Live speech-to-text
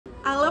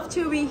I love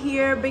to be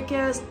here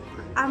because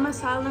I'm an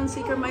asylum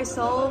seeker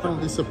myself.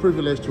 It's a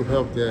privilege to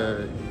help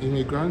the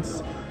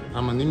immigrants.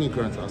 I'm an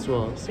immigrant as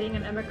well. Being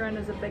an immigrant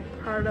is a big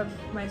part of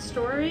my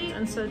story,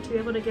 and so to be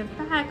able to give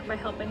back by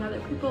helping other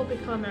people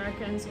become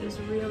Americans is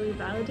really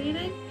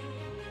validating.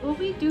 What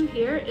we do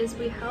here is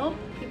we help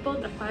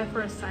people apply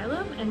for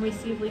asylum and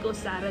receive legal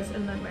status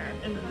in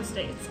the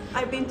States.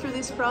 I've been through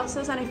this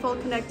process and I feel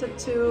connected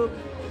to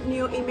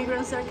new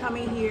immigrants that are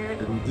coming here.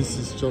 And this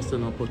is just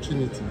an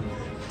opportunity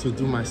to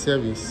do my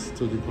service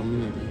to the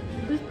community.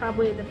 This is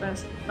probably the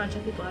best bunch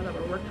of people I've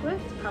ever worked with.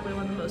 It's probably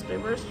one of the most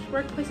diverse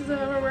workplaces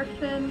I've ever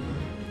worked in.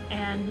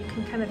 And you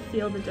can kind of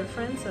feel the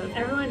difference of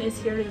everyone is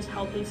here to just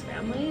help these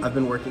families. I've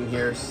been working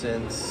here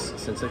since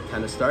it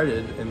kind of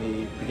started in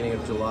the beginning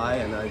of July,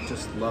 and I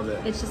just love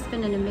it. It's just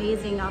been an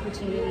amazing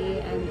opportunity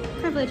and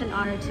privilege and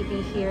honor to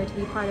be here, to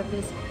be part of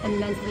this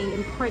immensely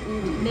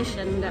important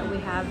mission that we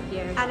have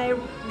here.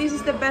 And this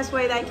is the best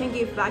way that I can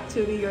give back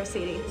to New York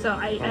City. So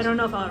I don't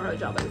know if I'll ever have a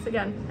job like this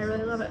again. I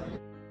really love it.